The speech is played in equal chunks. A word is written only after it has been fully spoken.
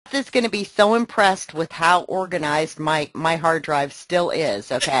Beth is going to be so impressed with how organized my hard drive still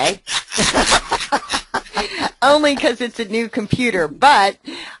is, okay? Only because it's a new computer, but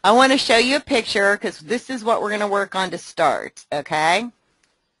I want to show you a picture because this is what we're going to work on to start, okay?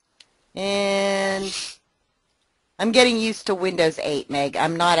 And I'm getting used to Windows 8, Meg.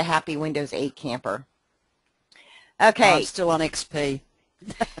 I'm not a happy Windows 8 camper. Okay. I'm still on XP.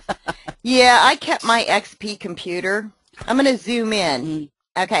 Yeah, I kept my XP computer. I'm going to zoom in.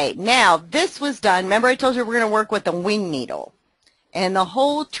 Okay, now this was done. Remember I told you we're going to work with the wing needle. And the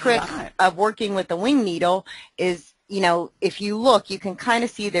whole trick of working with the wing needle is, you know, if you look, you can kind of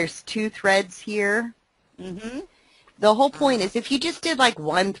see there's two threads here. The whole point is if you just did like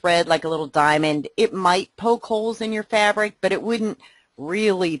one thread, like a little diamond, it might poke holes in your fabric, but it wouldn't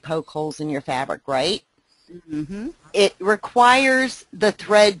really poke holes in your fabric, right? It requires the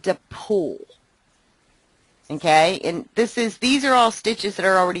thread to pull. Okay, and these are all stitches that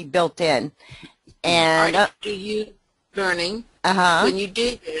are already built in. And Bernie, when you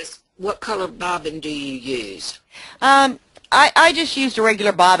do this, what color bobbin do you use? I just used a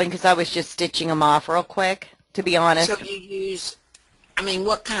regular bobbin because I was just stitching them off real quick, to be honest. So you use, I mean,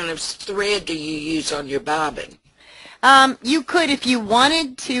 what kind of thread do you use on your bobbin? You could, if you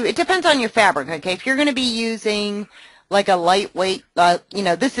wanted to, it depends on your fabric, okay? If you're going to be using like a lightweight, you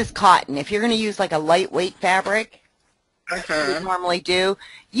know, this is cotton. If you're going to use like a lightweight fabric, like you normally do,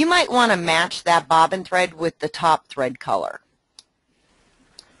 you might want to match that bobbin thread with the top thread color.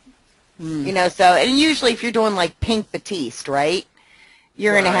 You know, so, and usually if you're doing like pink batiste, right,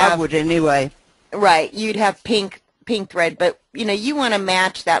 you're going to have, I would anyway. Right, you'd have pink thread, but, you know, you want to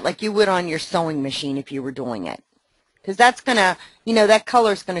match that like you would on your sewing machine if you were doing it. Because that's going to, you know, that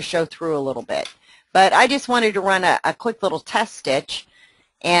color's going to show through a little bit. But I just wanted to run a quick little test stitch,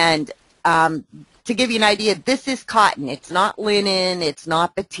 and to give you an idea, this is cotton. It's not linen. It's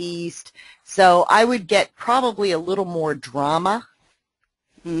not batiste. So I would get probably a little more drama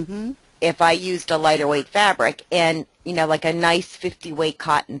if I used a lighter weight fabric and, you know, like a nice 50-weight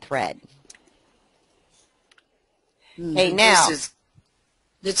cotton thread. Hey, now.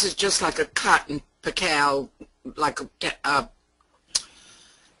 This is just like a cotton pickel, like a,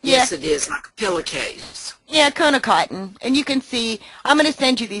 yes, it is, like a pillowcase. Yeah, kind of cotton. And you can see, I'm going to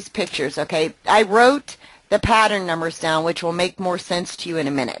send you these pictures, okay? I wrote the pattern numbers down, which will make more sense to you in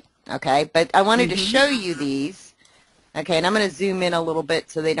a minute, okay? But I wanted to show you these, okay? And I'm going to zoom in a little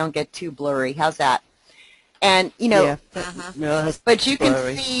bit so they don't get too blurry. How's that? And, you know, but you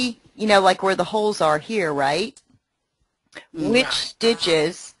can see, you know, like where the holes are here, right? Which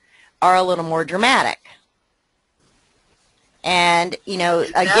stitches are a little more dramatic. And, you know,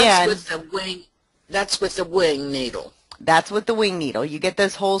 again, that's with the wing needle. That's with the wing needle. You get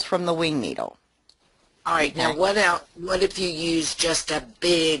those holes from the wing needle. All right. Now, what if you use just a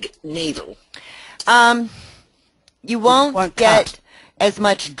big needle? You won't get as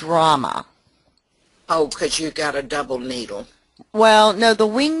much drama. Oh, because you got a double needle. Well, no, the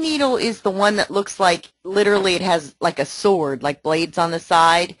wing needle is the one that looks like, literally, it has like a sword, like blades on the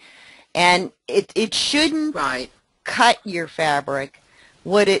side. And it shouldn't cut your fabric.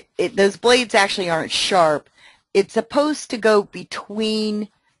 What those blades actually aren't sharp. It's supposed to go between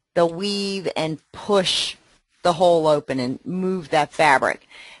the weave and push the hole open and move that fabric,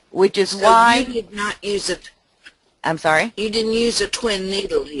 which is why you did not use it. I'm sorry? You didn't use a twin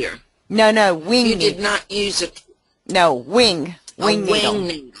needle here. No, wing needle. You did not use it. No, wing needle.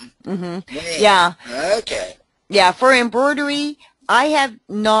 Wing needle. Yeah. Okay. Yeah, for embroidery, I have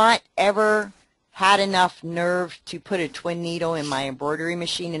not ever had enough nerve to put a twin needle in my embroidery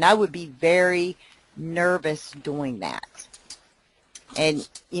machine, and I would be very nervous doing that. And,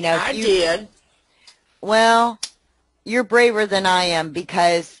 you know, I did. Well, you're braver than I am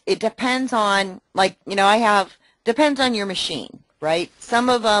because it depends on, like, you know, depends on your machine, right? Some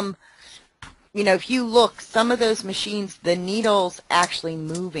of them, you know, if you look, some of those machines, the needle's actually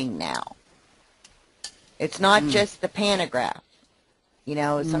moving now. It's not just the pantograph. You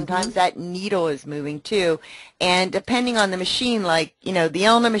know, sometimes that needle is moving too. And depending on the machine, like, you know, the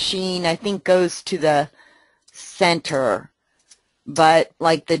Elna machine, I think, goes to the center. But,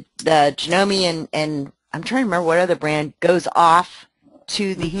 like, the Janome and I'm trying to remember what other brand goes off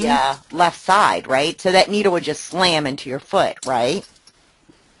to the left side, right? So that needle would just slam into your foot, right?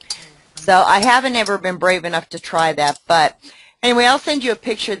 So I haven't ever been brave enough to try that. But anyway, I'll send you a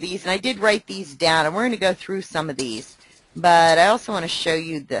picture of these. And I did write these down. And we're going to go through some of these. But I also want to show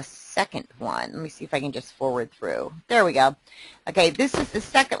you the second one. Let me see if I can just forward through. There we go. Okay, this is the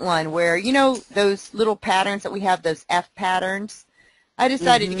second one where, you know, those little patterns that we have, those F patterns. I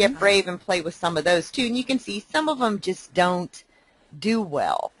decided to get brave and play with some of those too. And you can see some of them just don't do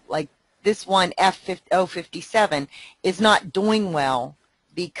well. Like this one F057 is not doing well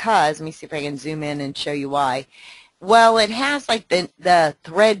because, let me see if I can zoom in and show you why. Well, it has like the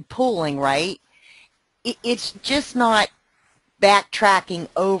thread pulling, right? It's just not backtracking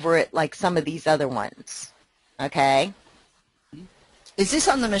over it like some of these other ones. Okay? Is this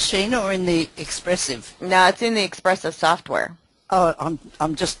on the machine or in the Xpressive? No, it's in the Xpressive software. Oh,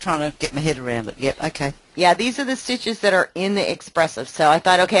 I'm just trying to get my head around it. Yep, okay. Yeah, these are the stitches that are in the Xpressive. So I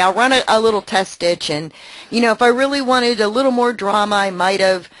thought, okay, I'll run a little test stitch, and, you know, if I really wanted a little more drama, I might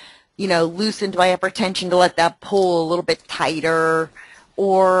have, you know, loosened my upper tension to let that pull a little bit tighter,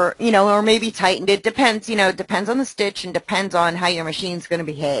 or, you know, or maybe tightened. It depends, you know, it depends on the stitch and depends on how your machine's going to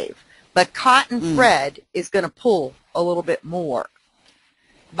behave. But cotton thread is going to pull a little bit more.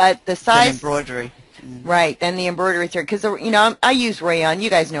 But the size... Than embroidery. Right, then the embroidery thread, because, you know, I use rayon.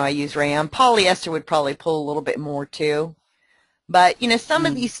 You guys know I use rayon. Polyester would probably pull a little bit more, too. But, you know, some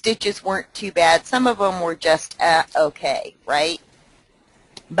of these stitches weren't too bad. Some of them were just okay, right?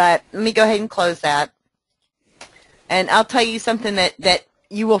 But let me go ahead and close that. And I'll tell you something that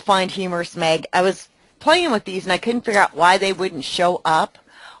you will find humorous, Meg. I was playing with these, and I couldn't figure out why they wouldn't show up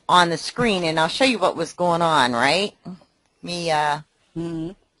on the screen. And I'll show you what was going on, right? Let me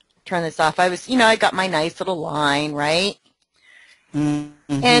turn this off. I was, you know, I got my nice little line, right? And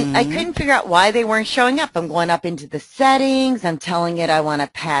I couldn't figure out why they weren't showing up. I'm going up into the settings. I'm telling it I want a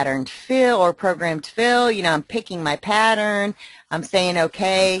patterned fill or programmed fill. You know, I'm picking my pattern. I'm saying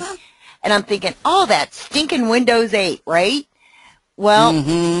okay. And I'm thinking, oh, that's stinking Windows 8, right? Well,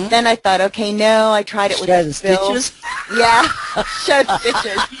 then I thought, okay, no, I tried it with Show the fill. stitches? Yeah, show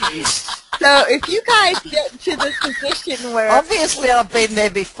stitches. So if you guys get to this position where... Obviously, I've been there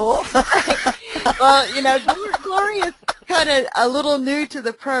before. Well, you know, Gloria's kind of a little new to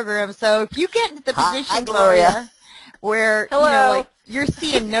the program, so if you get into the position, Hi, Gloria, where, you know, like, you're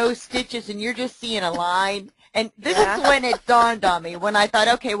seeing no stitches and you're just seeing a line, and this is when it dawned on me, when I thought,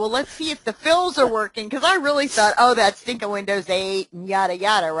 okay, well, let's see if the fills are working, because I really thought, oh, that's stinking Windows 8 and yada,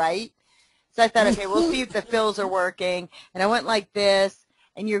 yada, right? So I thought, okay, we'll see if the fills are working, and I went like this,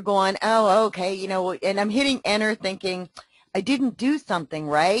 and you're going, oh, okay, you know, and I'm hitting enter thinking, I didn't do something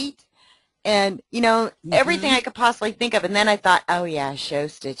right. And, you know, everything I could possibly think of. And then I thought, oh, yeah, show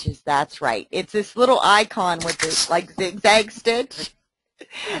stitches. That's right. It's this little icon with this, like, zigzag stitch.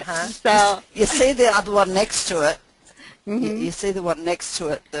 So you see the other one next to it. You see the one next to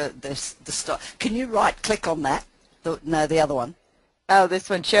it, the stop. Can you right-click on that? No, the other one. Oh, this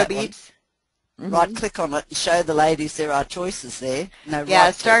one, show That beads. Right-click on it and show the ladies there are choices there. No, Yeah,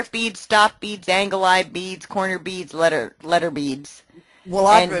 right start beads, stop beads, angle eye beads, corner beads, letter beads. Well,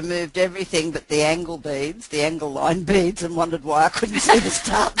 I'd removed everything but the angle beads, the angle line beads, and wondered why I couldn't see the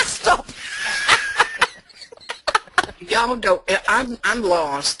start and stop. Y'all don't, I'm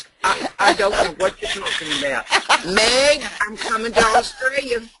lost. I don't know what you're talking about. Meg, I'm coming to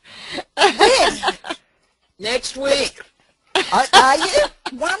Australia. When? Next week. Are you?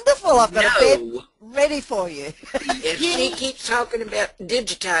 Wonderful. I've got a bed No. ready for you. If she keeps talking about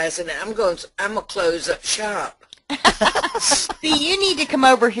digitizing it, I'm gonna close up shop. See, you need to come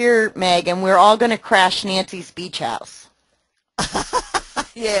over here, Meg, and we're all going to crash Nancy's beach house.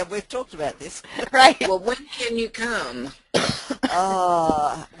 Yeah, we've talked about this. Right? Well, when can you come?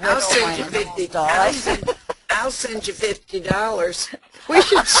 Oh, I'll send you I'll send you $50.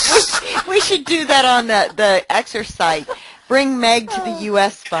 We should do that on the exercise. Bring Meg to the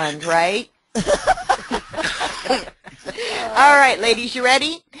U.S. fund, right? All right, ladies, you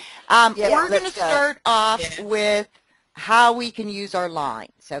ready? Yeah, we're going to let's go. start off with how we can use our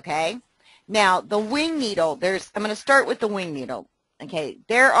lines, okay? Now, the wing needle, I'm going to start with the wing needle. Okay,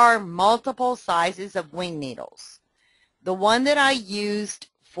 there are multiple sizes of wing needles. The one that I used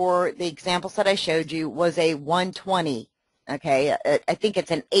for the examples that I showed you was a 120. Okay, I think it's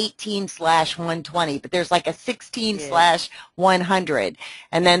an 18/120, but there's like a 16/100,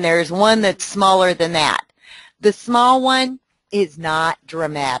 and then there's one that's smaller than that. The small one is not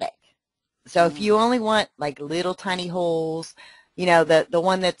dramatic. So if you only want like little tiny holes, you know, the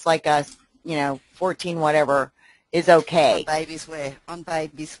one that's like a, you know, 14 whatever is okay. On babies wear, on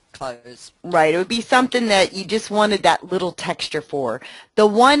babies' clothes. Right, it would be something that you just wanted that little texture for. The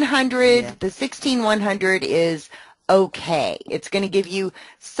 100, the 16/100 is okay. It's going to give you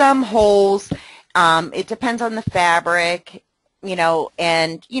some holes. It depends on the fabric, you know,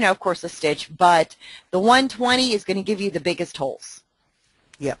 and, you know, of course, the stitch. But the 120 is going to give you the biggest holes.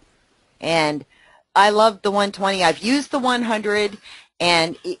 Yep. And I love the 120. I've used the 100,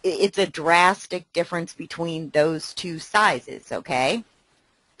 and it's a drastic difference between those two sizes, okay?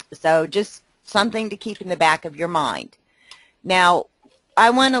 So just something to keep in the back of your mind. Now, I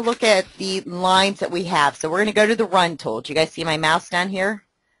want to look at the lines that we have. So we're going to go to the run tool. Do you guys see my mouse down here?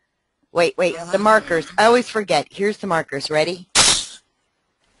 Wait, the markers. I always forget. Here's the markers. Ready?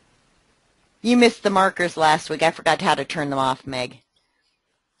 You missed the markers last week. I forgot how to turn them off, Meg.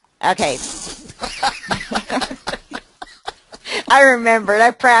 Okay. I remembered.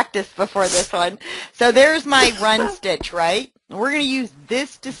 I practiced before this one. So there's my run stitch, right? We're going to use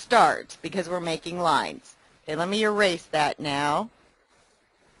this to start because we're making lines. Okay, let me erase that now.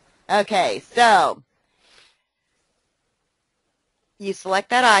 Okay, so you select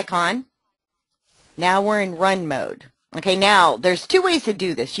that icon. Now we're in run mode. Okay, now there's two ways to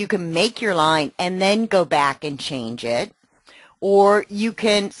do this. You can make your line and then go back and change it. Or you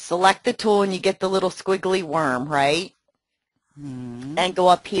can select the tool and you get the little squiggly worm, right? And go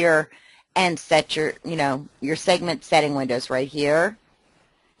up here and set your, your segment setting windows right here.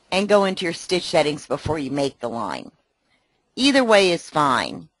 And go into your stitch settings before you make the line. Either way is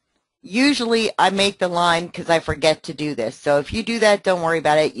fine. Usually I make the line because I forget to do this. So if you do that, don't worry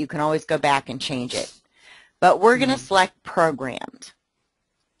about it. You can always go back and change it. But we're going to select programmed.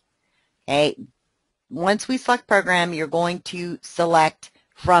 Okay. Once we select program, you're going to select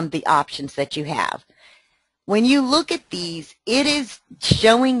from the options that you have. When you look at these, it is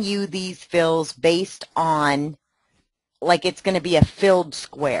showing you these fills based on, like it's going to be a filled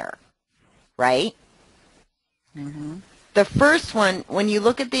square, right? The first one, when you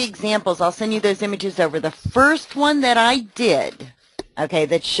look at the examples, I'll send you those images over. The first one that I did, okay,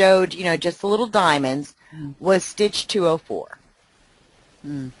 that showed, just the little diamonds, was stitch 204.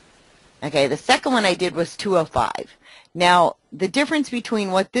 Okay, the second one I did was 205. Now, the difference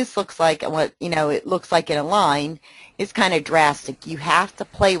between what this looks like and what, it looks like in a line is kind of drastic. You have to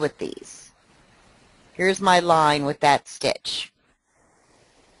play with these. Here's my line with that stitch.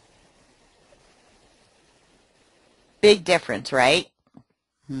 Big difference, right?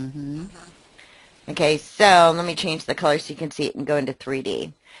 Okay, so let me change the color so you can see it and go into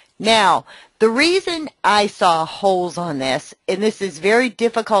 3D. Now, the reason I saw holes on this, and this is very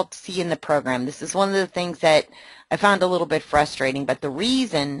difficult to see in the program, this is one of the things that I found a little bit frustrating, but the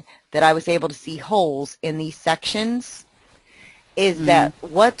reason that I was able to see holes in these sections is that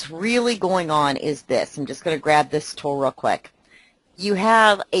what's really going on is this. I'm just going to grab this tool real quick. You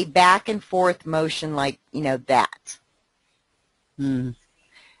have a back and forth motion like, that.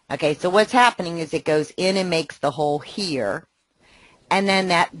 Okay, so what's happening is it goes in and makes the hole here. And then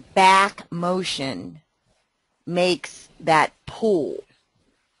that back motion makes that pull.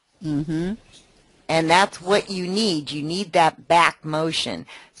 And that's what you need. You need that back motion.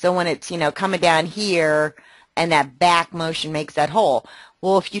 So when it's, coming down here and that back motion makes that hole.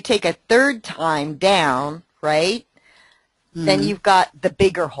 Well, if you take a third time down, right, then you've got the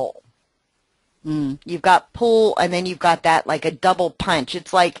bigger hole. You've got pull and then you've got that like a double punch.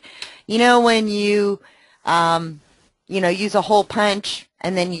 It's like, when you use a hole punch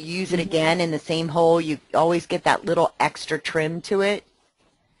and then you use it again in the same hole, you always get that little extra trim to it.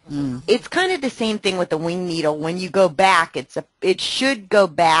 It's kind of the same thing with the wing needle. When you go back, it should go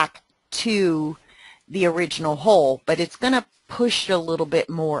back to the original hole, but it's going to push it a little bit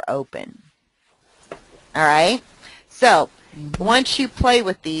more open. All right? So once you play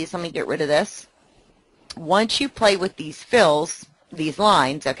with these, let me get rid of this. Once you play with these fills, these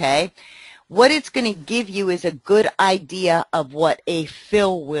lines, okay, what it's going to give you is a good idea of what a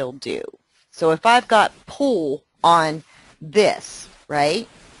fill will do. So if I've got pull on this, right,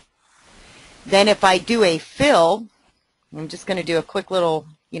 then if I do a fill, I'm just going to do a quick little,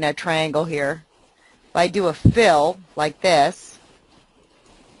 triangle here. If I do a fill like this,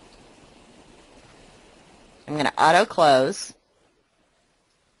 I'm going to auto close.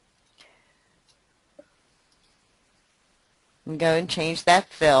 And go and change that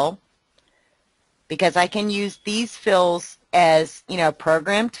fill, because I can use these fills as,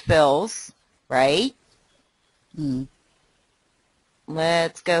 programmed fills, right?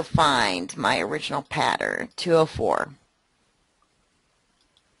 Let's go find my original pattern, 204.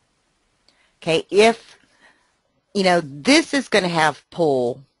 Okay, if, this is going to have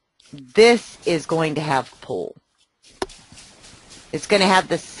pull, this is going to have pull. It's going to have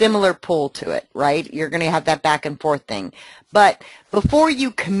the similar pull to it, right? You're going to have that back and forth thing. But before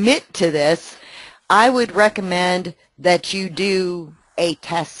you commit to this, I would recommend that you do a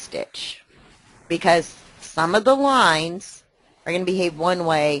test stitch, because some of the lines are going to behave one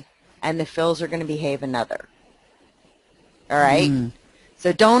way and the fills are going to behave another. All right?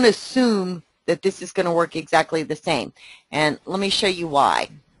 So don't assume that this is going to work exactly the same. And let me show you why.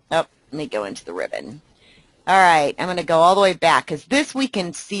 Oh, let me go into the ribbon. All right, I'm going to go all the way back, because this we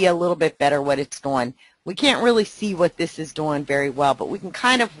can see a little bit better what it's doing. We can't really see what this is doing very well, but we can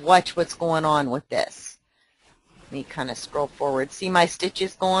kind of watch what's going on with this. Let me kind of scroll forward. See my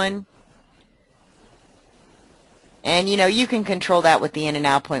stitches going? And, you know, you can control that with the in and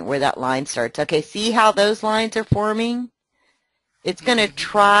out point where that line starts. Okay, see how those lines are forming? It's going to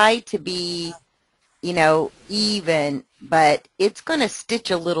try to be, you know, even, but it's going to stitch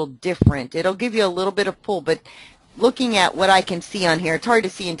a little different. It'll give you a little bit of pull, but looking at what I can see on here, it's hard to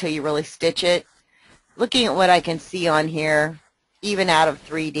see until you really stitch it. Looking at what I can see on here, even out of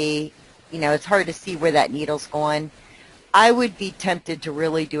 3D, you know, it's hard to see where that needle's going. I would be tempted to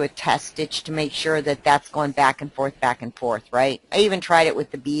really do a test stitch to make sure that that's going back and forth, right? I even tried it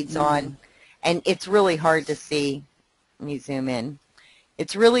with the beads on, and it's really hard to see. Let me zoom in.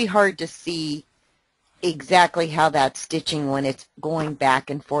 It's really hard to see exactly how that's stitching when it's going back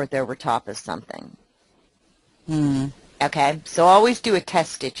and forth over top of something. Okay, so always do a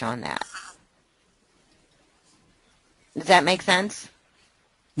test stitch on that. Does that make sense?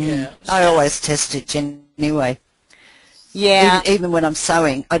 Yeah. I always test stitch anyway. Yeah. Even when I'm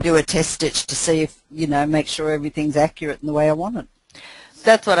sewing, I do a test stitch to see if, you know, make sure everything's accurate in the way I want it.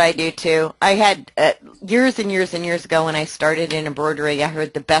 That's what I do too. I had years and years and years ago when I started in embroidery, I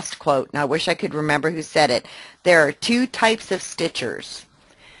heard the best quote, and I wish I could remember who said it. There are two types of stitchers.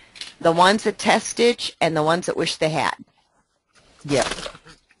 The ones that test stitch and the ones that wish they had. Yeah.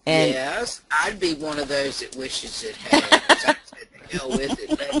 And yes, I'd be one of those that wishes it had. I said, to hell with it.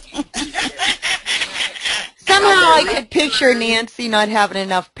 Let you do that. somehow I could picture Nancy not having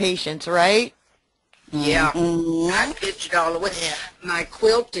enough patience, right? Yeah, I pictured all the way. My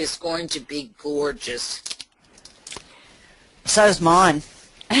quilt is going to be gorgeous. So's mine.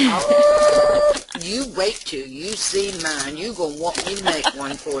 Oh, you wait till you see mine. You're going to want me to make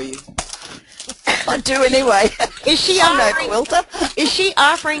one for you. I do anyway. Is she I'm no offering? quilter. Is she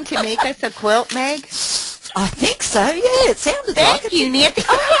offering to make us a quilt, Meg? I think so, yeah. It sounded like it. Thank you, Nancy.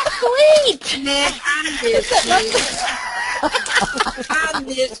 Oh, sweet. Meg, I miss you. I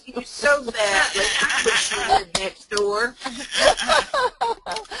miss you so badly. I wish you lived next door.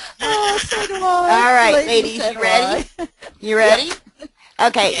 Oh, so do I. All right, Believe me, ladies, so you do ready? I. You ready? Yep.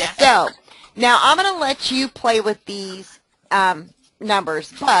 Okay, Yeah. so now I'm going to let you play with these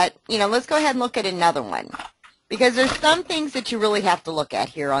numbers, but, you know, let's go ahead and look at another one because there's some things that you really have to look at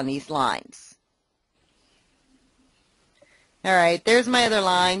here on these lines. All right, there's my other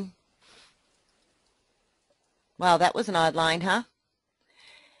line. Wow, that was an odd line, huh?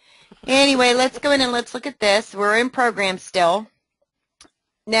 Anyway, let's go in and let's look at this. We're in program still.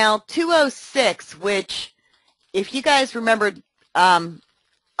 Now, 206, which, if you guys remembered,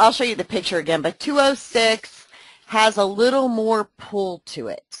 I'll show you the picture again, but 206 has a little more pull to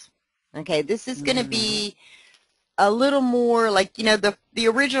it. Okay, this is going to be a little more like, you know, the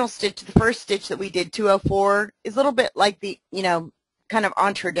original stitch, the first stitch that we did, 204, is a little bit like the, you know, kind of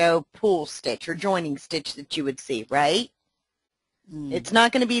entre-deux pull stitch or joining stitch that you would see, right? It's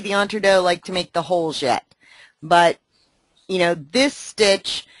not going to be the entre-deux like to make the holes yet, but, you know, this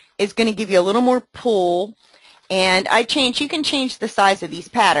stitch is going to give you a little more pull, and you can change the size of these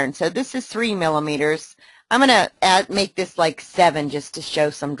patterns. So this is 3 millimeters. I'm going to make this like 7 just to show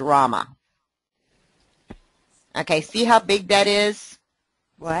some drama. Okay, see how big that is?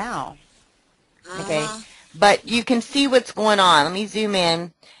 Wow. Okay, but you can see what's going on. Let me zoom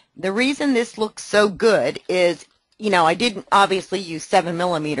in. The reason this looks so good is, you know, I didn't obviously use 7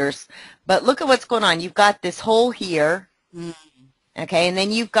 millimeters, but look at what's going on. You've got this hole here, okay, and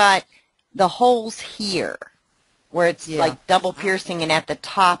then you've got the holes here where it's like double piercing and at the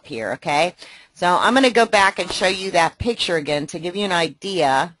top here, okay? So I'm going to go back and show you that picture again to give you an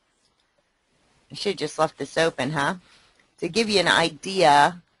idea. I should have just left this open, huh? To give you an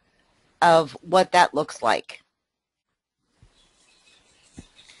idea of what that looks like.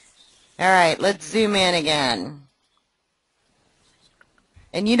 All right, let's zoom in again.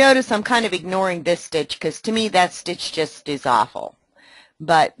 And you notice I'm kind of ignoring this stitch because to me that stitch just is awful.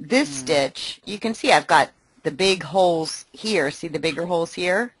 But this stitch, you can see I've got the big holes here. See the bigger holes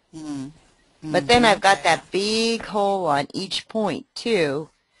here? But then I've got that big hole on each point too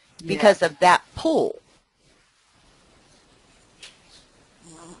because of that pull.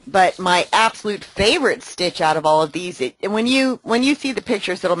 But my absolute favorite stitch out of all of these, when you see the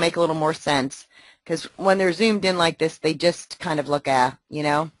pictures, it'll make a little more sense. Because when they're zoomed in like this, they just kind of look you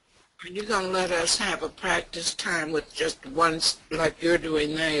know. Are you going to let us have a practice time with just one like you're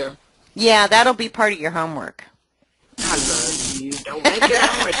doing there? Yeah, that'll be part of your homework. I love you. Don't make it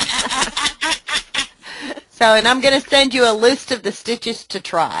hard. So, and I'm going to send you a list of the stitches to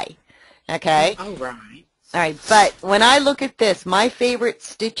try. Okay? All right. All right, but when I look at this, my favorite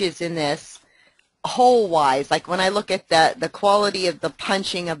stitches in this hole-wise, like when I look at the quality of the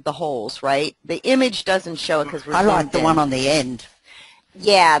punching of the holes, right? The image doesn't show it because we're I like zoomed the in. one on the end.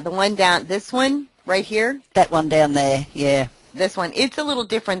 Yeah, the one down, this one right here, That one down there, yeah. this one, it's a little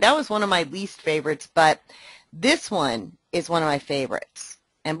different. That was one of my least favorites, but this one is one of my favorites.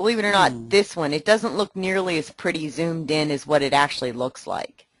 And believe it or not, this one, it doesn't look nearly as pretty zoomed in as what it actually looks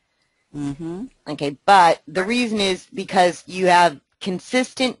like. Mm-hmm. Okay, but the reason is because you have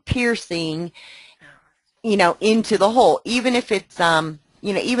consistent piercing, you know, into the hole, even if it's,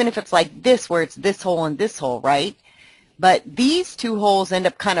 you know, even if it's like this, where it's this hole and this hole, right? But these two holes end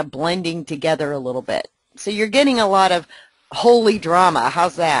up kind of blending together a little bit. So you're getting a lot of holy drama.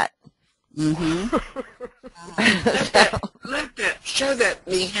 How's that? Mm-hmm. Show that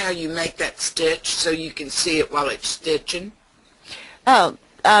me how you make that stitch so you can see it while it's stitching. Oh,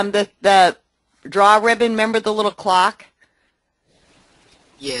 the draw ribbon, remember the little clock?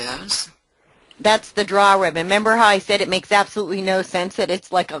 Yes. That's the draw ribbon. Remember how I said it makes absolutely no sense that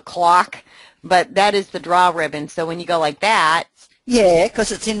it's like a clock? But that is the draw ribbon. So when you go like that... Yeah,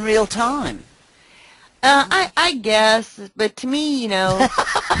 because it's in real time. I guess, but to me, you know...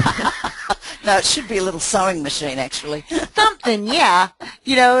 No, it should be a little sewing machine, actually. Something, yeah.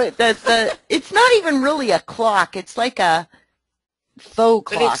 You know, it's not even really a clock. It's like a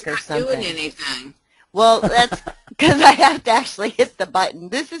faux clock or something. But it's not doing anything. Well, that's because I have to actually hit the button.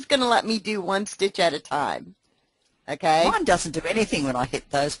 This is going to let me do one stitch at a time. Okay? Mine doesn't do anything when I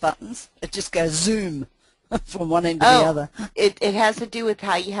hit those buttons. It just goes zoom from one end to the other. It has to do with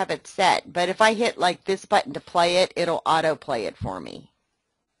how you have it set. But if I hit like this button to play it, it'll auto-play it for me.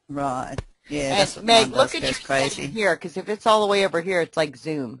 Right. Yeah, And that's what Meg, mine look does. at Goes your crazy. setting here, because if it's all the way over here, it's like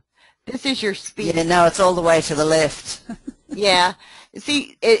zoom. This is your speed. Yeah, no, it's all the way to the left. Yeah.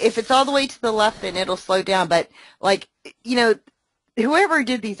 See, if it's all the way to the left, then it'll slow down. But, like, you know, whoever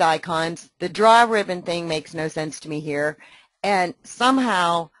did these icons, the draw ribbon thing makes no sense to me here. And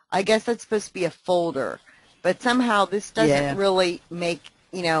somehow, I guess that's supposed to be a folder. But somehow this doesn't really make,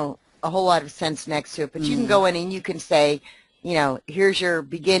 you know, a whole lot of sense next to it. But you can go in and you can say, you know, here's your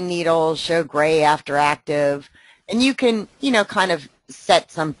begin needle, show gray after active. And you can, you know, kind of set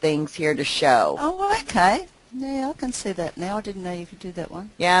some things here to show. Oh, okay. Yeah, I can see that now. I didn't know you could do that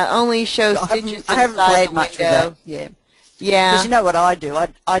one. Yeah, only show I stitches haven't inside played the much with window. that. Yeah. Yeah. Because you know what I do?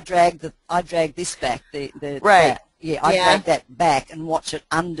 I drag this back. Right. I drag that back and watch it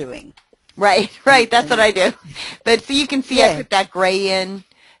undoing. Right, that's what I do. But so you can see I put that gray in,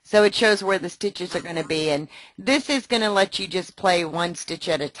 so it shows where the stitches are going to be. And this is going to let you just play one stitch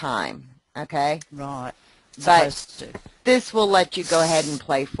at a time, okay? Right. But Supposed to. this will let you go ahead and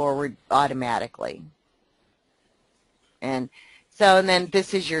play forward automatically. And so, and then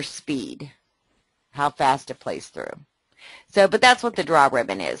this is your speed, how fast it plays through. So, but that's what the draw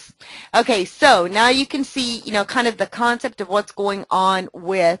ribbon is. Okay, so now you can see, you know, kind of the concept of what's going on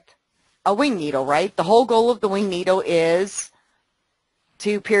with a wing needle, right? The whole goal of the wing needle is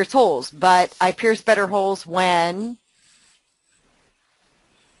to pierce holes, but I pierce better holes when...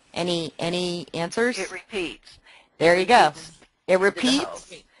 Any answers? It repeats. There you go. It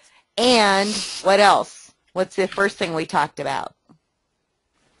repeats. And what else? What's the first thing we talked about?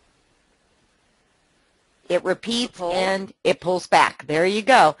 It repeats and it pulls back. There you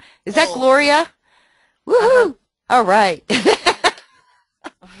go. Is that Gloria? Woohoo! All right.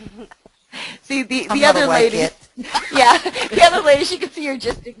 See, the other lady. Yeah, the other lady, she can see you're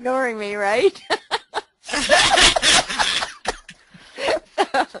just ignoring me, right?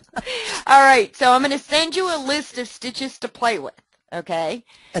 All right, so I'm going to send you a list of stitches to play with, okay?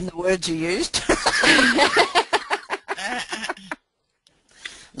 And the words you used?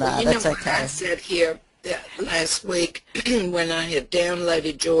 No, Well, you that's know what okay. I said here last week when I had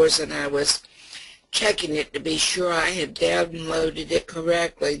downloaded yours and I was checking it to be sure I had downloaded it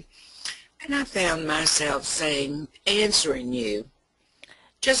correctly, and I found myself answering you,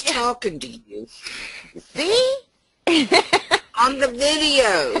 just talking to you. See? On the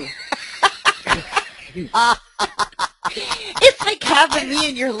video. It's like having me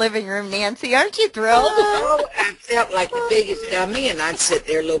in your living room, Nancy. Aren't you thrilled? Oh, I felt like the biggest dummy, and I'd sit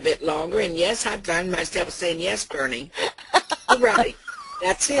there a little bit longer, and yes, I'd find myself saying, yes, Bernie. You're right.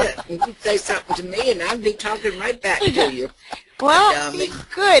 That's it. And you'd say something to me, and I'd be talking right back to you. Well, see,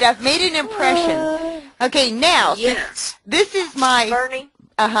 good. I've made an impression. Okay, now, Yes. this is my... Bernie,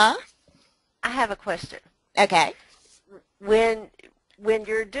 Uh-huh. I have a question. Okay. When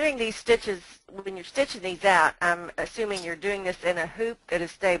you're doing these stitches, when you're stitching these out, I'm assuming you're doing this in a hoop that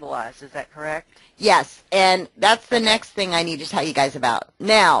is stabilized. Is that correct? Yes, and that's the next thing I need to tell you guys about.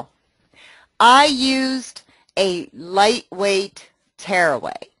 Now, I used a lightweight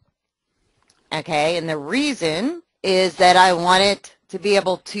tearaway. Okay, and the reason is that I want it to be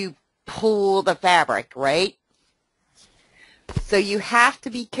able to pull the fabric, right? So you have to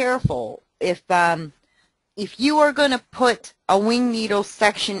be careful if you are going to put a wing needle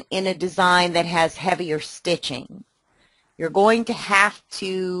section in a design that has heavier stitching, you're going to have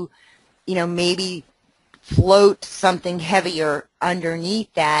to, maybe float something heavier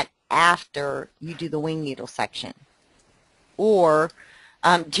underneath that after you do the wing needle section. Or,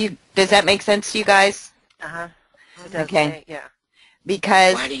 does that make sense to you guys? Uh-huh. It does Okay. say, yeah.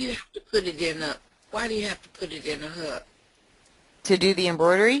 Because Why do you have to put it in a? Why do you have to put it in a hook to do the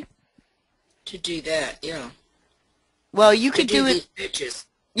embroidery, to do that? Yeah. well, you To could do these it. stitches.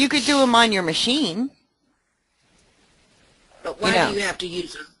 You could do them on your machine. But why do you have to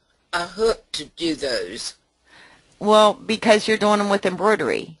use a hook to do those? Well, because you're doing them with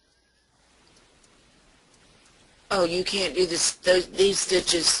embroidery. Oh, you can't do this. These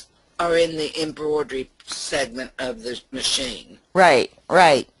stitches are in the embroidery segment of the machine. Right,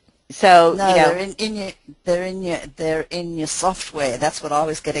 right. So, No, they're in your software. That's what I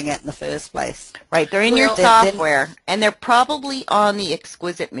was getting at in the first place. right, they're in your Well, software, and they're probably on the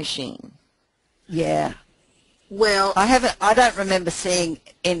Exquisite machine. Yeah. Well, I don't remember seeing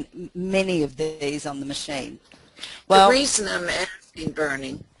in many of these on the machine. Well, the reason I'm asking,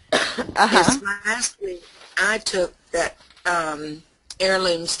 Bernie, uh-huh. is last week I took that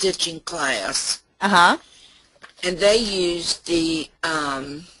heirloom stitching class, Uh-huh. and they used the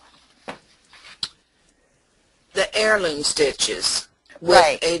heirloom stitches with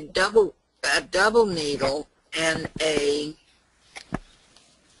Right. a double needle and a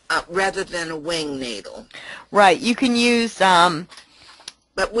rather than a wing needle. Right, you can use, But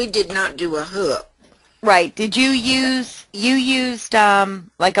we did not do a hook. right, did you used,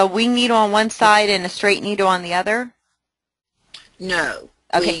 like a wing needle on one side and a straight needle on the other? No.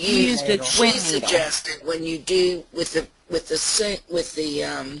 Okay, We you used a she twin needle. suggested when you do with the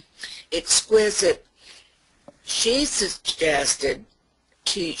exquisite, she suggested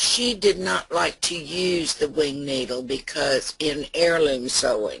she did not like to use the wing needle because in heirloom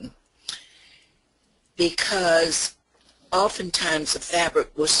sewing, because oftentimes the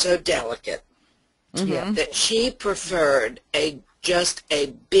fabric was so delicate that she preferred just a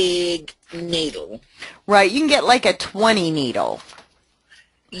big needle. Right, you can get like a 20 needle.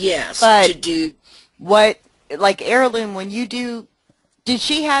 Yes, But to do. like heirloom, when you do, did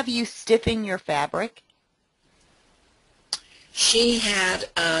she have you stiffen your fabric? She had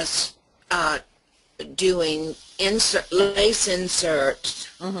us doing lace inserts,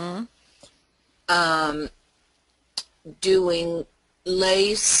 doing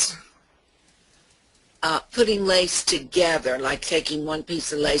lace, putting lace together, like taking one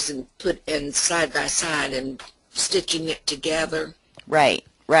piece of lace and put in side by side and stitching it together. Right,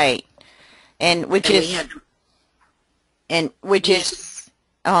 right. And which And is, we had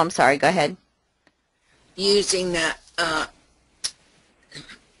oh, I'm sorry, go ahead. using that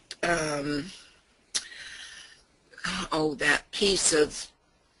that piece of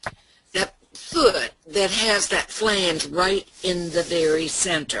that foot that has that flange right in the very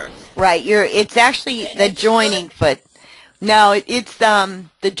center. Right, it's actually the joining foot. No, it's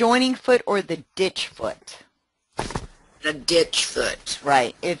the joining foot or the ditch foot. The ditch foot.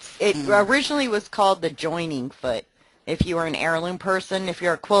 Right. It originally was called the joining foot. If you were an heirloom person, if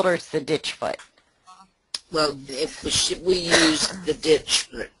you're a quilter, it's the ditch foot. Well, we use the ditch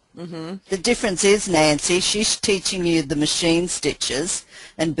foot. The difference is, Nancy, she's teaching you the machine stitches,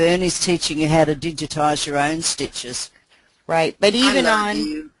 and Bernie's teaching you how to digitize your own stitches. Right. But even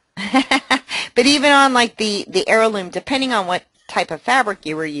but even on like the heirloom, depending on what type of fabric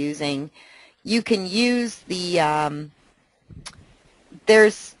you were using, you can use the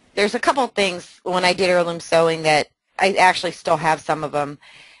there's a couple of things when I did heirloom sewing that I actually still have some of them.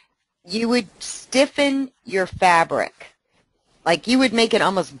 You would stiffen your fabric. Like you would make it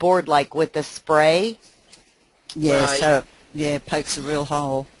almost board-like with the spray. Yeah, Right. so, yeah, it pokes a real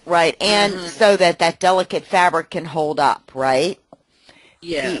hole. Right, and so that delicate fabric can hold up, right?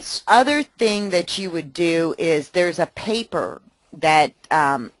 Yes. The other thing that you would do is there's a paper that,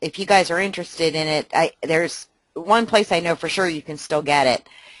 if you guys are interested in it, there's one place I know for sure you can still get it.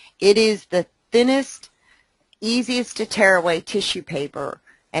 It is the thinnest, easiest to tear away tissue paper,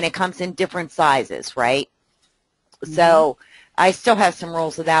 and it comes in different sizes, right? So I still have some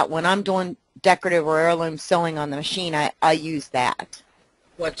rolls of that. When I'm doing decorative or heirloom sewing on the machine, I use that.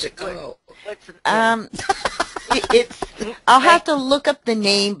 What's it called? It's I'll have to look up the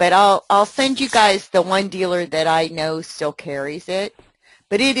name, but I'll send you guys the one dealer that I know still carries it.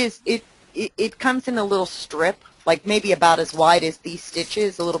 But it comes in a little strip, like maybe about as wide as these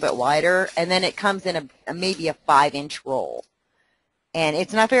stitches, a little bit wider, and then it comes in maybe a 5-inch roll. And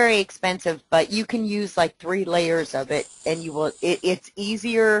it's not very expensive, but you can use like 3 layers of it, and you will. It's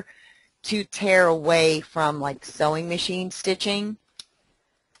easier to tear away from like sewing machine stitching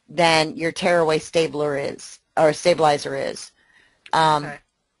than your tearaway stabilizer is. Okay.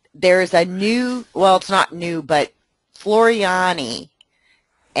 There's a new, well, it's not new, but Floriani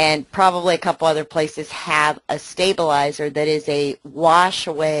and probably a couple other places have a stabilizer that is a wash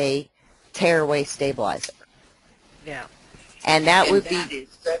away, tear away stabilizer. Yeah. And that would that be is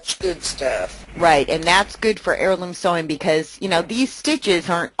such good stuff. right, and that's good for heirloom sewing because, you know, these stitches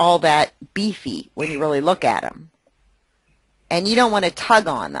aren't all that beefy when you really look at them. And you don't want to tug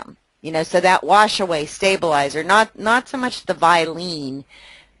on them, you know, so that wash away stabilizer, not so much the Vilene,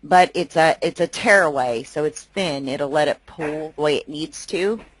 but it's a tearaway, so it's thin. It'll let it pull the way it needs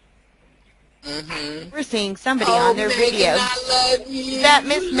to. Mm-hmm. We're seeing somebody on their Megan, video. I love you. Is that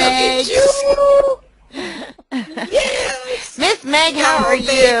Miss Look Meg? at you. Yes. Miss Meg, how are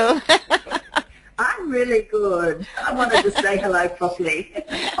you? I'm really good. I wanted to say hello properly.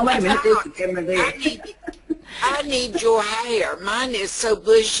 Oh, wait a minute, there's the camera there. I need your hair. Mine is so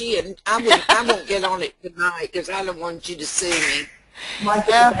bushy, and I won't get on it tonight because I don't want you to see me. Mine's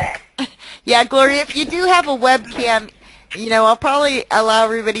at the back. Yeah, Gloria, if you do have a webcam, you know, I'll probably allow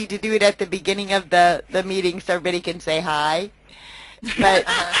everybody to do it at the beginning of the meeting so everybody can say hi. But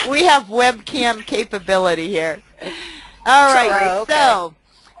we have webcam capability here. All right,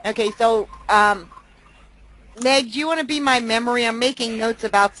 so Meg, do you want to be my memory? I'm making notes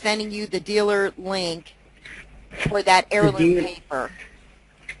about sending you the dealer link for that heirloom paper.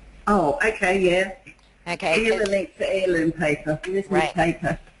 Oh, okay, yeah. Okay. Here's the link for heirloom paper. Here's my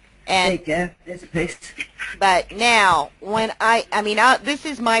paper. And, there you go. There's a piece. But now, when this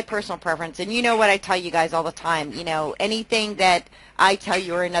is my personal preference, and you know what I tell you guys all the time. You know, anything that I tell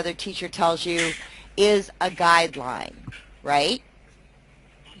you or another teacher tells you is a guideline, right?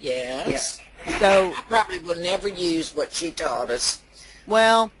 Yes. Yeah. So I probably will never use what she taught us.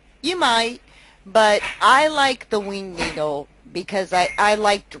 Well, you might, but I like the wing needle because I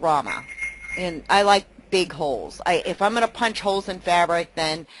like drama, and I like big holes. If I'm going to punch holes in fabric,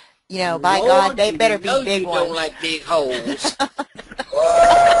 then, you know, by Lord, God, they better be you big ones. don't like big holes.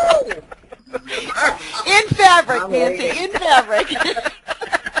 In fabric, Nancy, in fabric.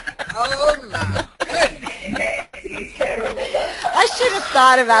 Oh, my goodness. I should have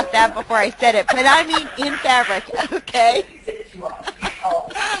thought about that before I said it, but I mean in fabric, okay?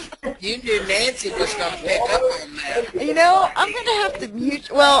 You knew Nancy was going to pick up on that. You know, I'm going to have to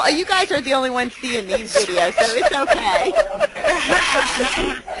mute. Well, you guys are the only ones seeing these videos, so it's okay.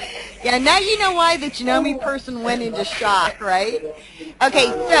 Yeah, now you know why the Janome person went into shock, right? Okay,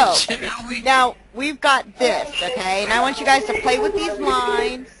 so now we've got this, okay? And I want you guys to play with these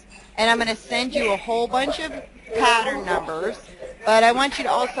lines, and I'm going to send you a whole bunch of pattern numbers, but I want you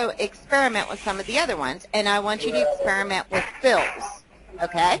to also experiment with some of the other ones, and I want you to experiment with fills,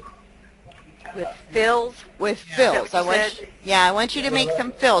 okay? With fills? With fills. I want you to make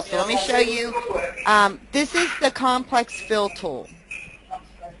some fills. So let me show you. This is the complex fill tool.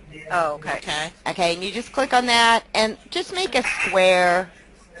 Oh, okay. Okay, and you just click on that and just make a square,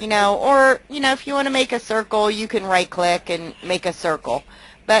 you know, or, you know, if you want to make a circle, you can right-click and make a circle.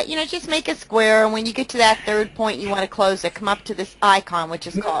 But, you know, just make a square, and when you get to that third point you want to close it, come up to this icon, which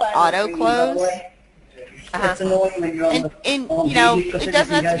is called auto close. It's annoying when you're on And you know, it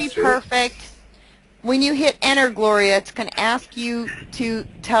doesn't have to be perfect. When you hit enter, Gloria, it's going to ask you to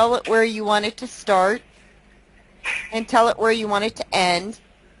tell it where you want it to start and tell it where you want it to end.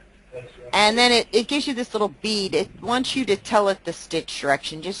 And then it gives you this little bead. It wants you to tell it the stitch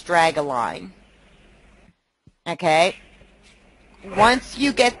direction. Just drag a line. Okay? Once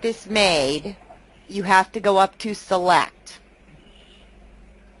you get this made, you have to go up to select.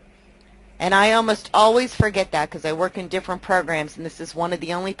 And I almost always forget that because I work in different programs, and this is one of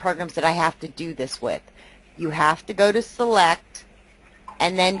the only programs that I have to do this with. You have to go to select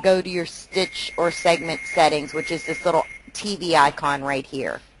and then go to your stitch or segment settings, which is this little TV icon right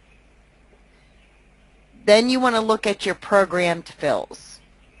here. Then you want to look at your programmed fills.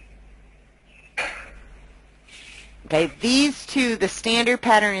 Okay, these two, the standard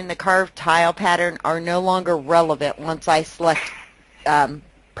pattern and the carved tile pattern, are no longer relevant once I select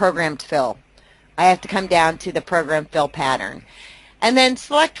programmed fill. I have to come down to the program fill pattern. And then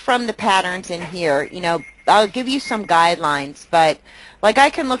select from the patterns in here. You know, I'll give you some guidelines, but like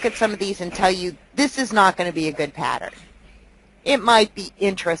I can look at some of these and tell you this is not going to be a good pattern. It might be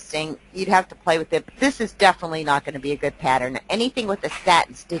interesting. You'd have to play with it, but this is definitely not going to be a good pattern. Anything with a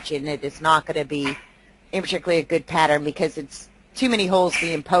satin stitch in it is not going to be particularly a good pattern because it's too many holes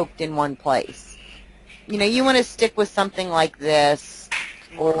being poked in one place. You know, you want to stick with something like this,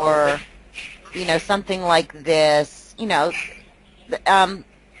 or, you know, something like this.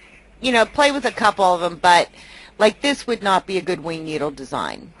 Play with a couple of them, but like this would not be a good wing needle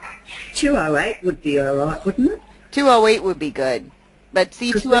design. 208 would be all right, wouldn't it? 208 would be good. But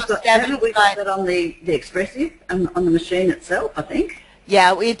see, 207... Haven't we got that on the Xpressive, on the machine itself, I think?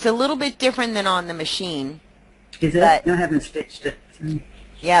 Yeah, it's a little bit different than on the machine. Is it? I haven't stitched it.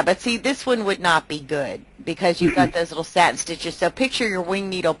 Yeah, but see, this one would not be good because you've got those little satin stitches. So picture your wing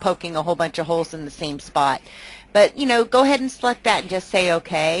needle poking a whole bunch of holes in the same spot. But, you know, go ahead and select that and just say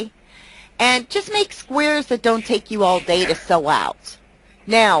okay. And just make squares that don't take you all day to sew out.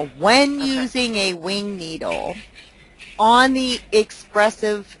 Now, when using a wing needle on the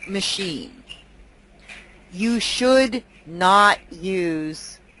Xpressive machine, you should not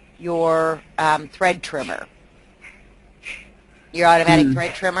use your thread trimmer. Your automatic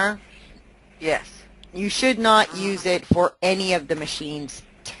thread trimmer? Yes. You should not use it for any of the machines,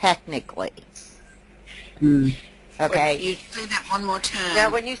 technically. Okay? You say that one more time.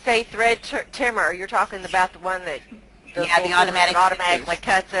 Now, when you say thread trimmer, you're talking about the one that the automatically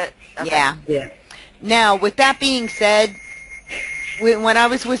cuts it? Okay. Yeah. Yeah. Now, with that being said, when I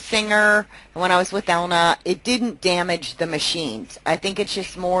was with Singer and when I was with Elna, it didn't damage the machines. I think it's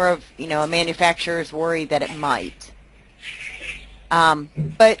just more of, you know, a manufacturer's worry that it might.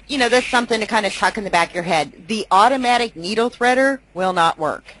 But, you know, that's something to kind of tuck in the back of your head. The automatic needle threader will not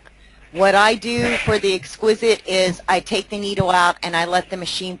work. What I do for the Exquisite is I take the needle out and I let the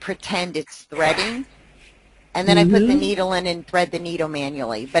machine pretend it's threading. And then I put the needle in and thread the needle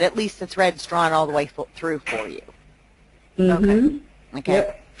manually. But at least the thread's drawn all the way through for you. Okay.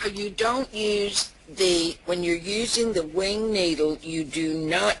 Yep. So you don't use when you're using the wing needle, you do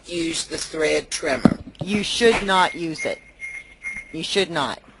not use the thread trimmer. You should not use it. You should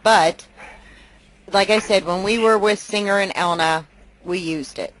not. But, like I said, when we were with Singer and Elna, we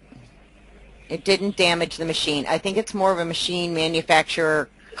used it. It didn't damage the machine. I think it's more of a machine manufacturer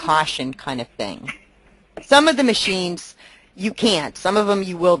caution kind of thing. Some of the machines, you can't. Some of them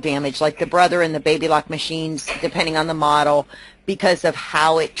you will damage, like the Brother and the Baby Lock machines, depending on the model, because of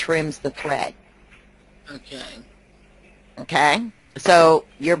how it trims the thread. Okay. Okay? So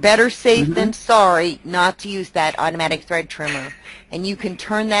you're better safe than sorry not to use that automatic thread trimmer. And you can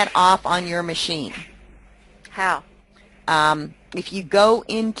turn that off on your machine. How? If you go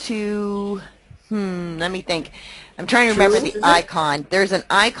into, let me think. I'm trying to remember the icon. There's an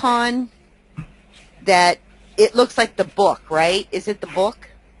icon that it looks like the book, right? Is it the book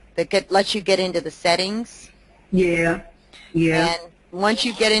that lets you get into the settings? Yeah. Yeah. And once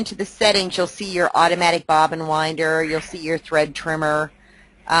you get into the settings, you'll see your automatic bobbin winder. You'll see your thread trimmer.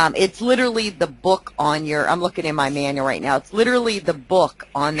 It's literally the book on your. I'm looking in my manual right now. It's literally the book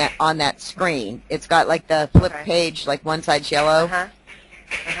on that screen. It's got like the flip page, like one side's yellow.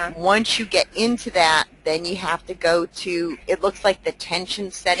 Once you get into that, then you have to go to. It looks like the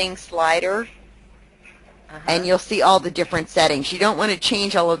tension setting slider. And you'll see all the different settings. You don't want to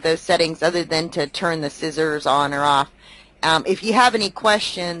change all of those settings other than to turn the scissors on or off. If you have any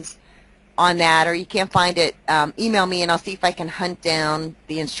questions on that or you can't find it, email me and I'll see if I can hunt down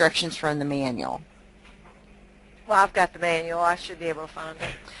the instructions from the manual. Well, I've got the manual. I should be able to find it.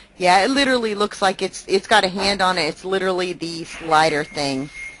 Yeah, it literally looks like it's got a hand on it. It's literally the slider thing.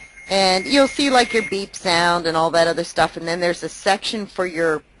 And you'll see like your beep sound and all that other stuff. And then there's a section for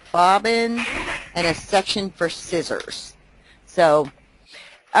your bobbin and a section for scissors. So,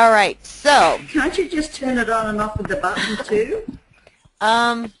 all right, so. Can't you just turn it on and off with the button too?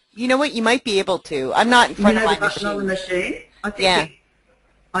 You know what? You might be able to. I'm not in front of my the button on the machine. machine? I think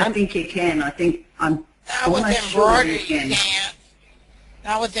I think you can. I think I'm Not with almost sure embroidery, you can. can't.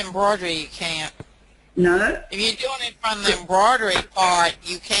 Not with embroidery, you can't. No? If you're doing it from the embroidery part,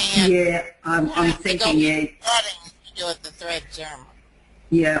 you can. Yeah, I'm thinking, yeah. You do it the thread trimmer.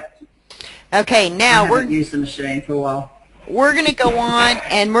 Yeah. Okay, now I haven't used the machine for a while. we're going to go on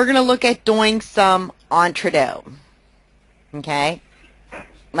and we're going to look at doing some entre-deux. Okay?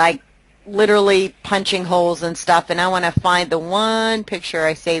 Like literally punching holes and stuff, and I want to find the one picture.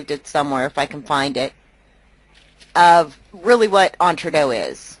 I saved it somewhere if I can find it, of really what entre-deux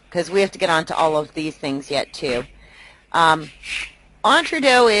is, because we have to get onto all of these things yet too.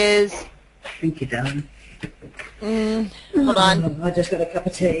 Entre-deux is, Thank you, darling. hold on. I just got a cup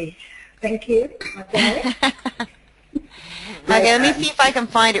of tea. Thank you. Okay. Okay, let me see if I can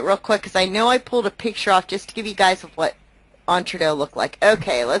find it real quick, because I know I pulled a picture off just to give you guys of what entre-deux look like.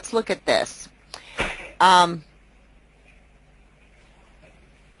 Okay, let's look at this.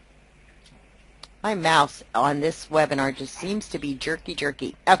 My mouse on this webinar just seems to be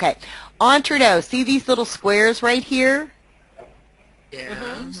jerky. Okay, Entrecot. See these little squares right here?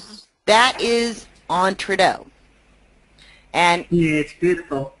 Yeah. That is Entrecot. And Yeah, it's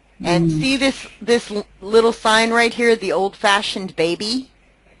beautiful. And see this little sign right here, the old-fashioned baby?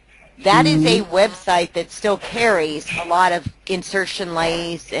 That is a website that still carries a lot of insertion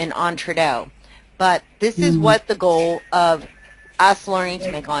lace and Entrecot. But this is what the goal of us learning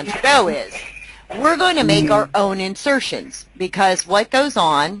to make Entrecot is. We're going to make our own insertions because what goes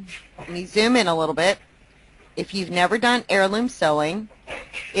on, let me zoom in a little bit, if you've never done heirloom sewing,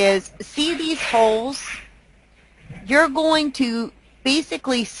 is see these holes? You're going to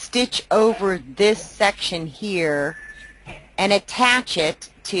basically stitch over this section here and attach it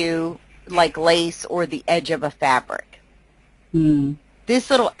to like lace or the edge of a fabric. This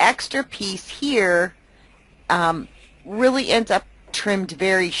little extra piece here really ends up trimmed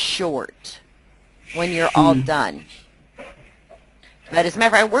very short when you're all done. But as a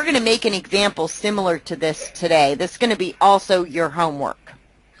matter of fact, we're going to make an example similar to this today. This is going to be also your homework.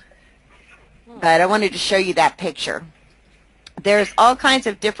 But I wanted to show you that picture. There's all kinds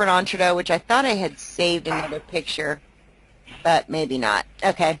of different Entrecot, which I thought I had saved another picture, but maybe not.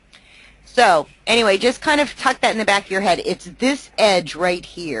 Okay. So, anyway, just kind of tuck that in the back of your head. It's this edge right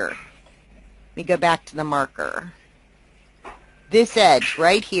here. Let me go back to the marker. This edge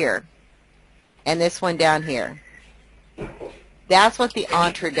right here. And this one down here. That's what the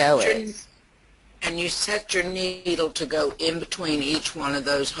Entrecot is. And you set your needle to go in between each one of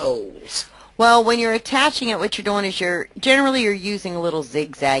those holes. Well, when you're attaching it, what you're doing is generally you're using a little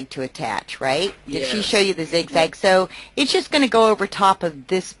zigzag to attach, right? Did she show you the zigzag? So it's just going to go over top of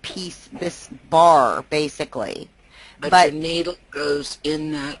this piece, this bar, basically. But your needle goes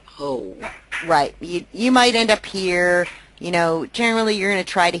in that hole. Right. You might end up here. You know, generally you're going to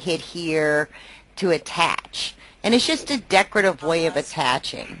try to hit here to attach. And it's just a decorative way of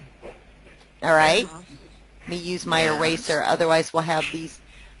attaching. All right? Let me use my eraser. Otherwise we'll have these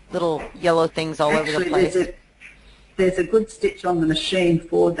little yellow things all over the place. There's a good stitch on the machine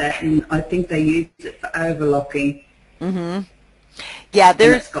for that, and I think they use it for overlocking. Yeah,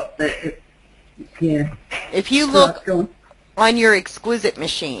 there's... Got the, yeah. If you look on your Exquisite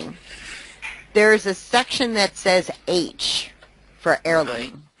machine, there's a section that says H for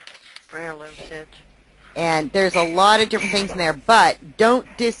heirloom. For heirloom stitch. And there's a lot of different things in there, but don't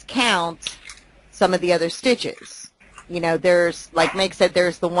discount some of the other stitches. You know, there's, like Meg said,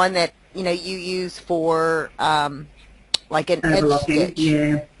 there's the one that, you know, you use for, like an edge stitch.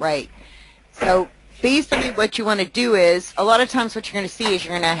 Yeah. Right. So basically what you want to do is, a lot of times what you're going to see is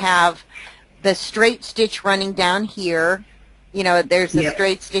you're going to have the straight stitch running down here. You know, there's a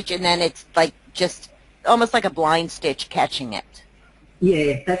straight stitch, and then it's like just almost like a blind stitch catching it.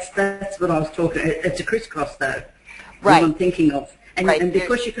 Yeah, that's what I was talking. It's a crisscross, though. Right. What I'm thinking of. And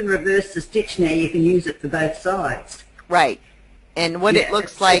because you can reverse the stitch now, you can use it for both sides. Right. And what it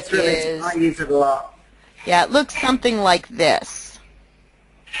looks like is... I use it a lot. Yeah, it looks something like this.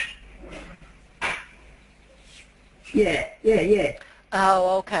 Yeah.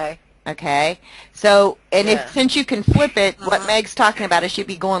 Oh, okay. Okay. So, and since you can flip it, what Meg's talking about is you'd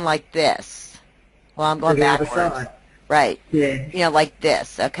be going like this. Well, I'm going backwards. Side. Right. Yeah. You know, like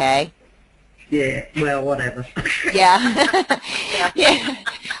this, okay? Yeah, well, whatever. Yeah. Yeah.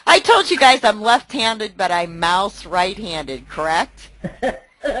 I told you guys I'm left-handed, but I'm mouse right-handed, correct?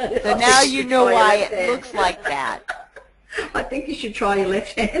 So now you know why it looks like that. I think you should try your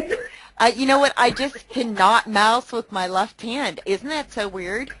left hand. You know what? I just cannot mouse with my left hand. Isn't that so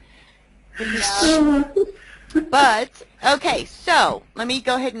weird? But, okay, so let me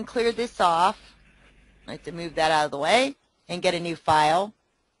go ahead and clear this off. I have to move that out of the way and get a new file.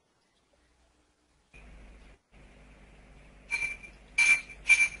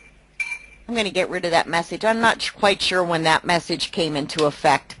 I'm going to get rid of that message. I'm not quite sure when that message came into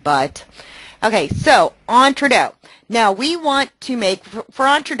effect, but okay, so Entrecot. Now we want to make, for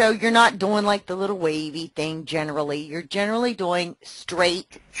Entrecot, you're not doing like the little wavy thing generally. You're generally doing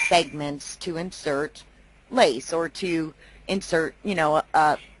straight segments to insert lace or to insert, you know,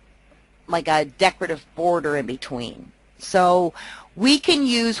 like a decorative border in between. So we can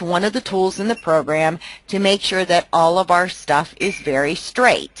use one of the tools in the program to make sure that all of our stuff is very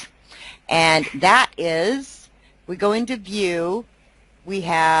straight. And that is, we go into View, we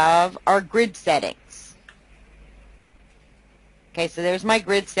have our grid settings. Okay, so there's my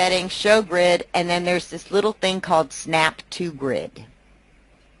grid settings, Show Grid, and then there's this little thing called Snap to Grid.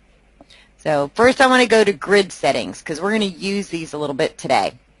 So first I want to go to grid settings because we're going to use these a little bit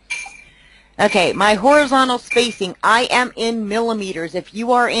today. Okay, my horizontal spacing, I am in millimeters. If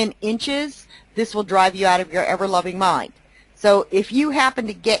you are in inches, this will drive you out of your ever-loving mind. So if you happen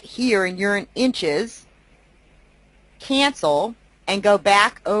to get here and you're in inches, cancel and go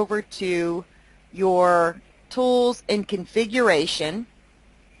back over to your tools and configuration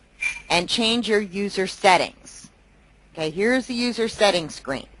and change your user settings. Okay, here's the user settings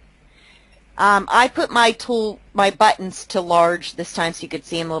screen. I put my buttons to large this time so you could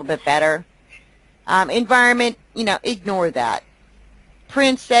see them a little bit better. Environment, ignore that.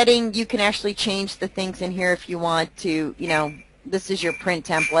 Print setting, you can actually change the things in here if you want to, this is your print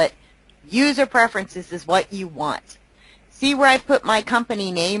template. User preferences is what you want. See where I put my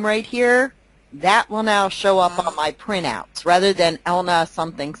company name right here? That will now show up on my printouts rather than Elna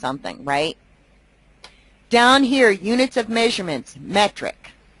something something, right? Down here, units of measurements,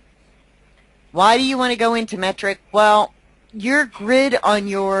 metric. Why do you want to go into metric? Well, your grid on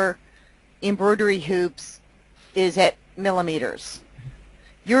your embroidery hoops is at millimeters.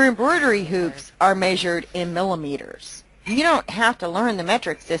 Your embroidery hoops are measured in millimeters. You don't have to learn the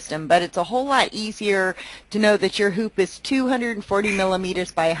metric system, but it's a whole lot easier to know that your hoop is 240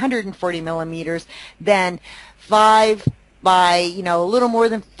 millimeters by 140 millimeters than 5 by, a little more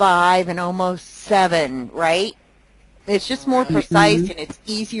than 5 and almost 7, right? It's just more precise and it's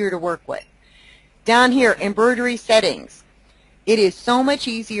easier to work with. Down here, embroidery settings. It is so much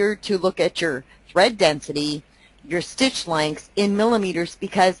easier to look at your thread density, your stitch lengths in millimeters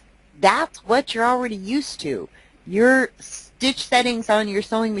because that's what you're already used to. Your stitch settings on your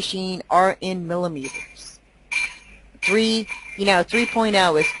sewing machine are in millimeters.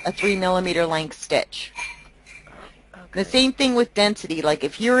 3.0 is a 3 millimeter length stitch. The same thing with density. Like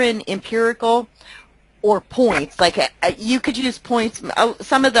if you're in empirical or points, like you could use points.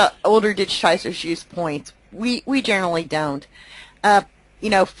 Some of the older digitizers use points. We generally don't.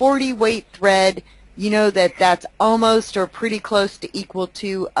 40 weight thread, that's almost or pretty close to equal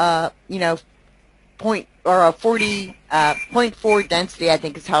to point or a 0.4 density, I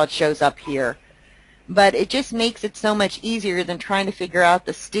think is how it shows up here. But it just makes it so much easier than trying to figure out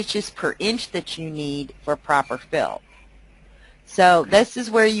the stitches per inch that you need for proper fill. So this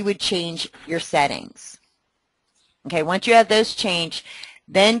is where you would change your settings. Okay, once you have those changed,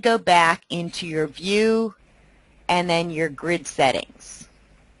 then go back into your view and then your grid settings.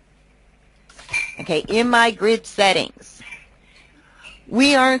 Okay, in my grid settings,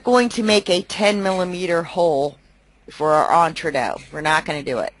 we aren't going to make a 10 millimeter hole for our entree. We're not going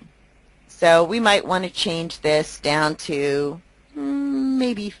to do it. So we might want to change this down to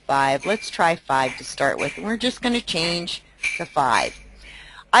maybe 5. Let's try 5 to start with. We're just going to change to 5.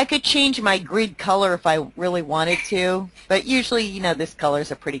 I could change my grid color if I really wanted to, but usually, this color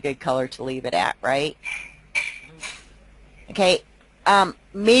is a pretty good color to leave it at, right? Okay,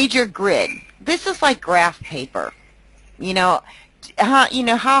 major grid. This is like graph paper.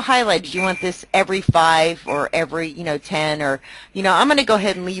 How highlighted? Do you want this every 5 or every 10 or I'm going to go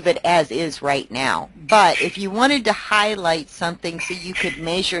ahead and leave it as is right now. But if you wanted to highlight something so you could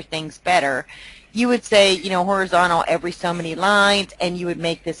measure things better, you would say horizontal every so many lines, and you would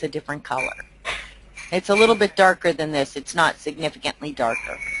make this a different color. It's a little bit darker than this. It's not significantly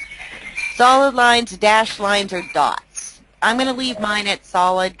darker. Solid lines, dashed lines, or dots. I'm going to leave mine at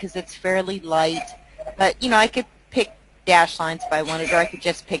solid because it's fairly light, but I could pick dash lines if I wanted, or I could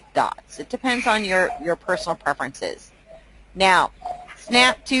just pick dots. It depends on your personal preferences. Now,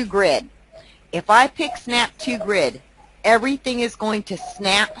 snap to grid. If I pick snap to grid, everything is going to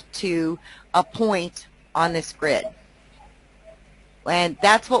snap to a point on this grid. And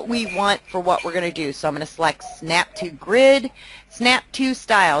that's what we want for what we're going to do. So I'm going to select snap to grid, snap to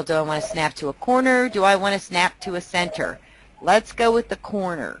style. Do I want to snap to a corner? Do I want to snap to a center? Let's go with the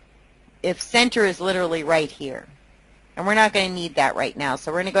corner. If center is literally right here. And we're not going to need that right now.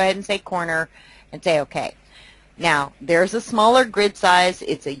 So we're going to go ahead and say corner and say OK. Now, there's a smaller grid size.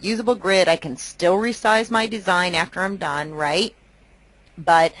 It's a usable grid. I can still resize my design after I'm done, right?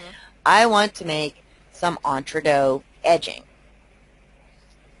 But I want to make some entree edging.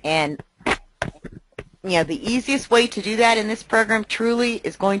 And, the easiest way to do that in this program truly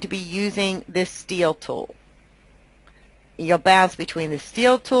is going to be using this steel tool. You'll bounce between the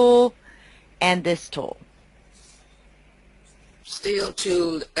steel tool and this tool. Steel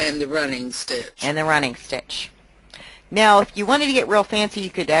tool and the running stitch. And the running stitch. Now, if you wanted to get real fancy, you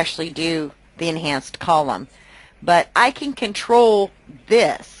could actually do the enhanced column. But I can control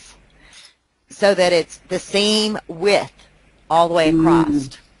this so that it's the same width all the way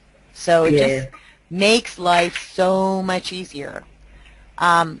across. So it just makes life so much easier.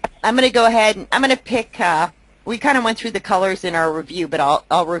 I'm going to go ahead and I'm going to pick, we kind of went through the colors in our review, but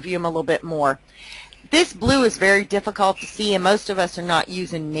I'll review them a little bit more. This blue is very difficult to see, and most of us are not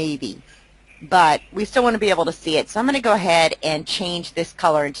using navy. but we still want to be able to see it. So I'm going to go ahead and change this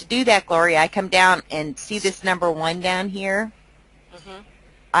color. And to do that, Gloria, I come down and see this number 1 down here. Mm-hmm.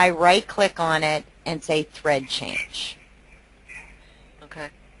 I right-click on it and say Thread Change. Okay.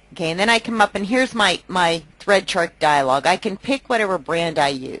 Okay, and then I come up, and here's my thread chart dialog. I can pick whatever brand I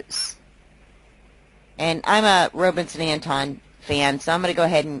use. And I'm a Robinson Anton fan, so I'm going to go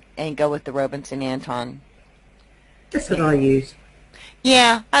ahead and go with the Robinson Anton. That's what I use.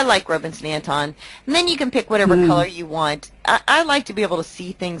 Yeah, I like Robinson Anton. And then you can pick whatever color you want. I like to be able to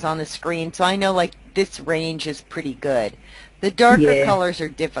see things on the screen, so I know like this range is pretty good. The darker colors are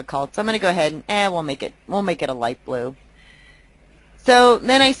difficult, so I'm going to go ahead and we'll make it a light blue. So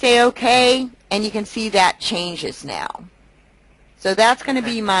then I say OK, and you can see that changes now. So that's going to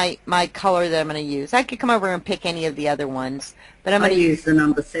be my color that I'm going to use. I could come over and pick any of the other ones, but I'm going to use the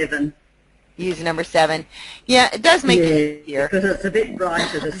number 7. Use number 7. Yeah, it does make it easier. Because it's a bit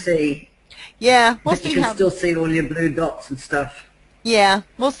brighter to see. Yeah, we'll but see you can how. still see all your blue dots and stuff. Yeah,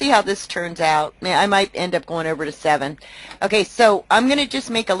 we'll see how this turns out. I might end up going over to 7. Okay, so I'm going to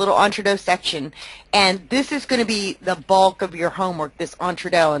just make a little entredot section, and this is going to be the bulk of your homework, this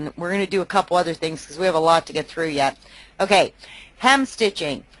entredot, and we're going to do a couple other things because we have a lot to get through yet. Okay, hem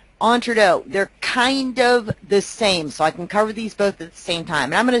stitching, entredot, they're kind of the same, so I can cover these both at the same time.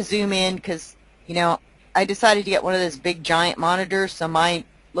 And I'm going to zoom in because, you know, I decided to get one of those big giant monitors, so my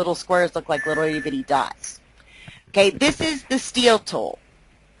little squares look like little itty-bitty dots. Okay, this is the steel tool.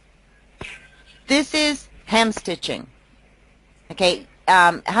 This is hem stitching. Okay,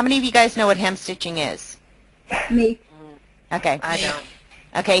 how many of you guys know what hem stitching is? Me. Okay. I don't.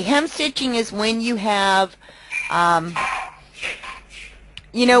 Okay, hem stitching is when you have,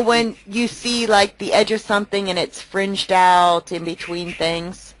 you know, when you see like the edge of something and it's fringed out in between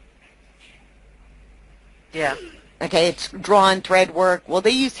things. Yeah. Okay, it's drawn thread work. Well,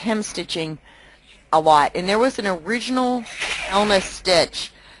 they use hem stitching a lot, and there was an original Elna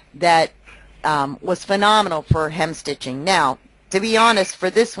stitch that was phenomenal for hem stitching. Now, to be honest, for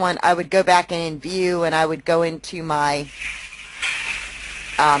this one, I would go back in view and I would go into my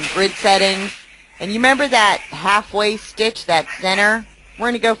grid settings, and you remember that halfway stitch, that center?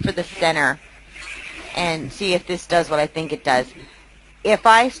 We're going to go for the center and see if this does what I think it does. If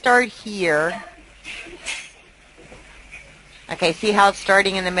I start here, okay, see how it's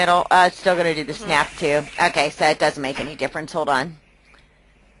starting in the middle? It's still going to do the snap too. Okay, so it doesn't make any difference. Hold on.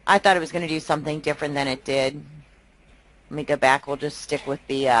 I thought it was going to do something different than it did. Let me go back. We'll just stick with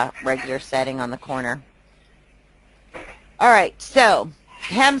the regular setting on the corner. All right, so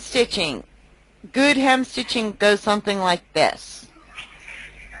hem stitching. Good hem stitching goes something like this.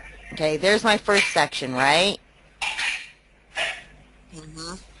 Okay, there's my first section, right?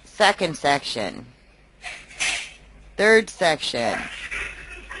 Mm-hmm. Second section. Third section.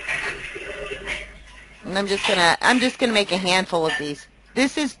 And I'm just gonna make a handful of these.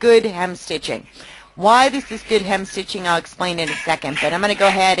 This is good hem stitching. Why this is good hem stitching, I'll explain in a second, but I'm gonna go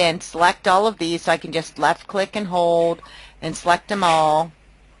ahead and select all of these so I can just left click and hold and select them all.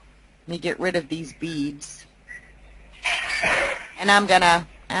 Let me get rid of these beads. And I'm gonna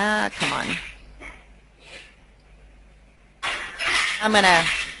come on.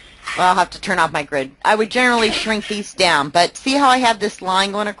 Well, I'll have to turn off my grid. I would generally shrink these down, but see how I have this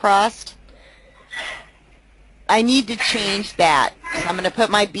line going across? I need to change that. So I'm going to put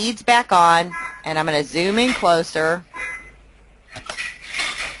my beads back on, and I'm going to zoom in closer.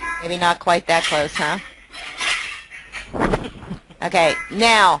 Maybe not quite that close, huh? Okay,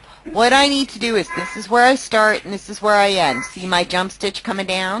 now, what I need to do is, this is where I start, and this is where I end. See my jump stitch coming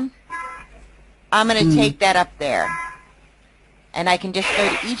down? I'm going to take that up there. And I can just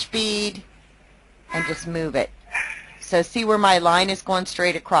go to each bead and just move it. So see where my line is going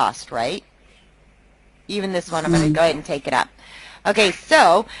straight across, right? Even this one, I'm going to go ahead and take it up. Okay,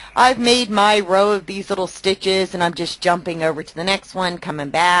 so I've made my row of these little stitches, and I'm just jumping over to the next one, coming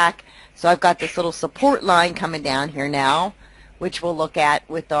back. So I've got this little support line coming down here now, which we'll look at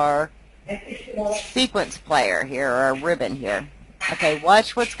with our sequence player here, or our ribbon here. Okay,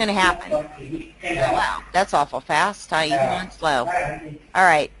 watch what's going to happen. Oh, wow, that's awful fast. I even went slow. All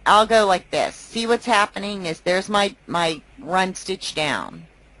right, I'll go like this. See what's happening is there's my run stitch down.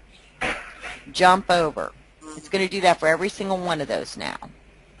 Jump over. It's going to do that for every single one of those now.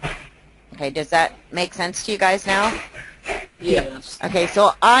 Okay, does that make sense to you guys now? Yes. Okay,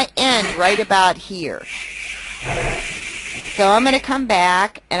 so I end right about here. So I'm going to come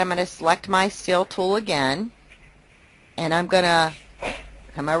back, and I'm going to select my steel tool again. And I'm going to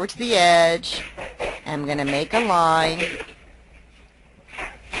come over to the edge. I'm going to make a line.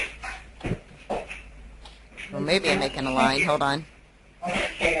 Well, maybe I'm making a line. Hold on.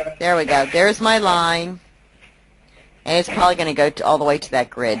 There we go. There's my line. And it's probably going to go all the way to that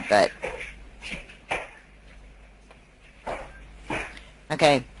grid, but...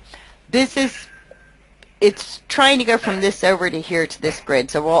 Okay. This is... It's trying to go from this over to here to this grid,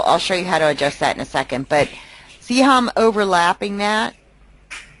 so I'll show you how to adjust that in a second. But see how I'm overlapping that?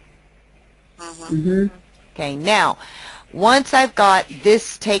 Mm-hmm. Okay, now, once I've got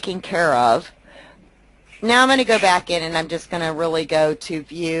this taken care of, now I'm going to go back in and I'm just going to really go to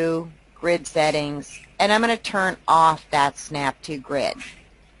View, Grid Settings, and I'm going to turn off that Snap to Grid.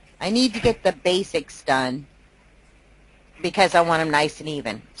 I need to get the basics done because I want them nice and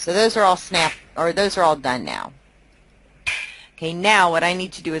even. So those are all those are all done now. Okay, now what I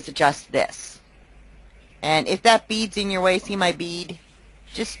need to do is adjust this. And if that bead's in your way, see my bead?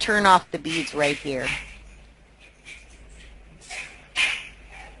 Just turn off the beads right here.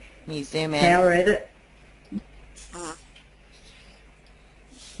 Let me zoom in. Power edit.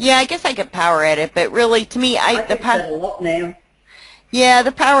 Yeah, I guess I could power edit, but really, to me, I think that a lot now. yeah,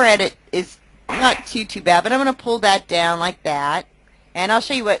 the power edit is not too bad, but I'm going to pull that down like that. And I'll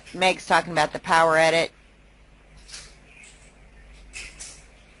show you what Meg's talking about, the power edit.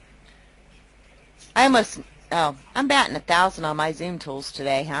 I'm batting 1,000 on my Zoom tools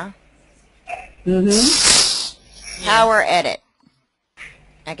today, huh? Mm-hmm. Power edit.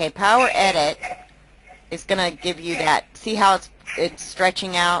 Okay, power edit is going to give you that. See how it's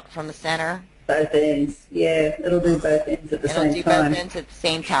stretching out from the center? Both ends. Yeah, it'll do both ends at the It'll same do time. both ends at the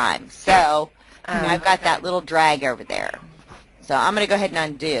same time. So I've got that little drag over there. So I'm going to go ahead and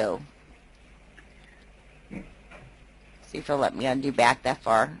undo. See if it'll let me undo back that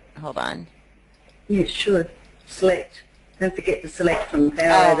far. Hold on. Yeah, sure. Select. Don't forget to select from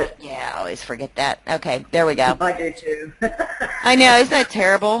power edit. Yeah, I always forget that. Okay, there we go. I do too. I know, isn't that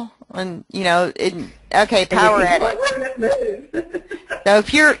terrible? And, you know, okay, power edit. Why won't it move? So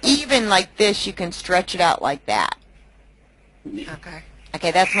if you're even like this, you can stretch it out like that. Okay.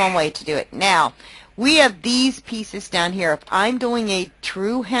 Okay, that's one way to do it. Now, we have these pieces down here. If I'm doing a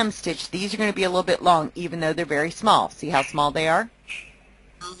true hem stitch, these are going to be a little bit long, even though they're very small. See how small they are?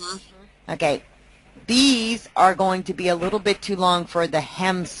 Okay, these are going to be a little bit too long for the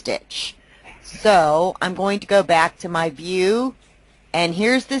hem stitch. So I'm going to go back to my view, and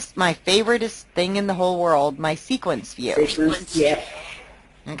here's my favoriteest thing in the whole world, my sequence view. Sequence, yeah.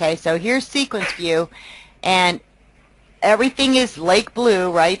 Okay, so here's sequence view, and everything is lake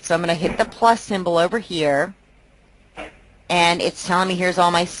blue, right? So I'm going to hit the plus symbol over here, and it's telling me here's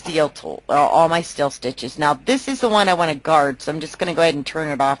all my all my steel stitches. Now this is the one I want to guard, so I'm just going to go ahead and turn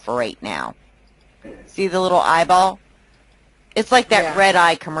it off for right now. See the little eyeball? It's like that red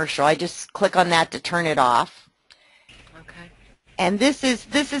eye commercial. I just click on that to turn it off. Okay. And this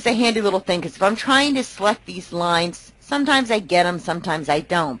is a handy little thing, because if I'm trying to select these lines, sometimes I get them, sometimes I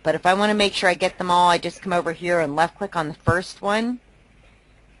don't. But if I want to make sure I get them all, I just come over here and left click on the first one,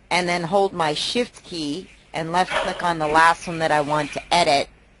 and then hold my shift key and left click on the last one that I want to edit.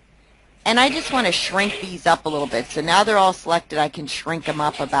 And I just want to shrink these up a little bit. So now they're all selected, I can shrink them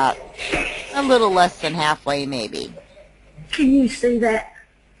up about a little less than halfway maybe. Can you see that?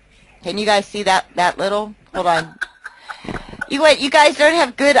 Can you guys see that little? Hold on. You guys don't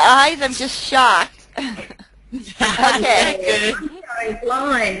have good eyes? I'm just shocked. Okay. I'm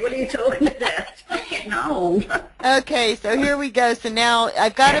blind. What are you talking about? I'm getting old. Okay, so here we go. So now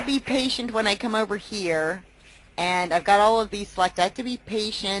I've got to be patient when I come over here. And I've got all of these selected. I have to be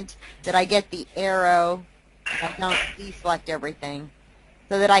patient that I get the arrow. I don't deselect everything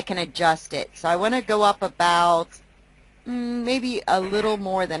so that I can adjust it. So I want to go up about maybe a little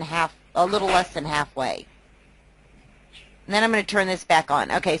more than a little less than halfway. And then I'm going to turn this back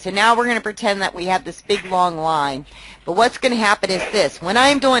on. Okay, so now we're going to pretend that we have this big long line. But what's going to happen is this. When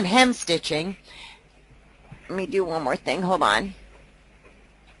I'm doing hem stitching, let me do one more thing. Hold on.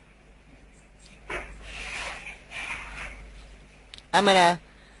 I'm going to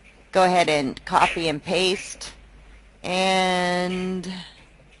go ahead and copy and paste. And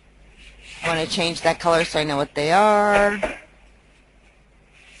I want to change that color so I know what they are.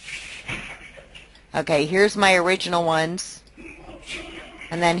 Okay, here's my original ones.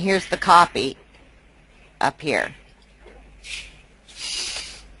 And then here's the copy up here.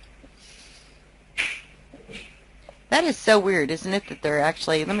 That is so weird, isn't it, that they're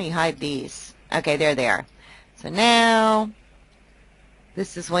actually, let me hide these. Okay, there they are. So now,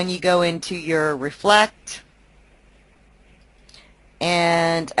 this is when you go into your reflect.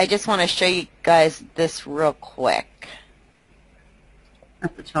 And I just want to show you guys this real quick.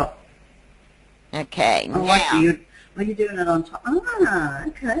 At the top. Okay, Oh, now. I see. Are you doing it on top? Ah,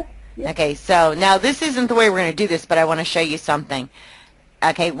 okay. Yep. Okay, so now this isn't the way we're going to do this, but I want to show you something.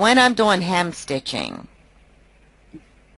 Okay, when I'm doing hem stitching,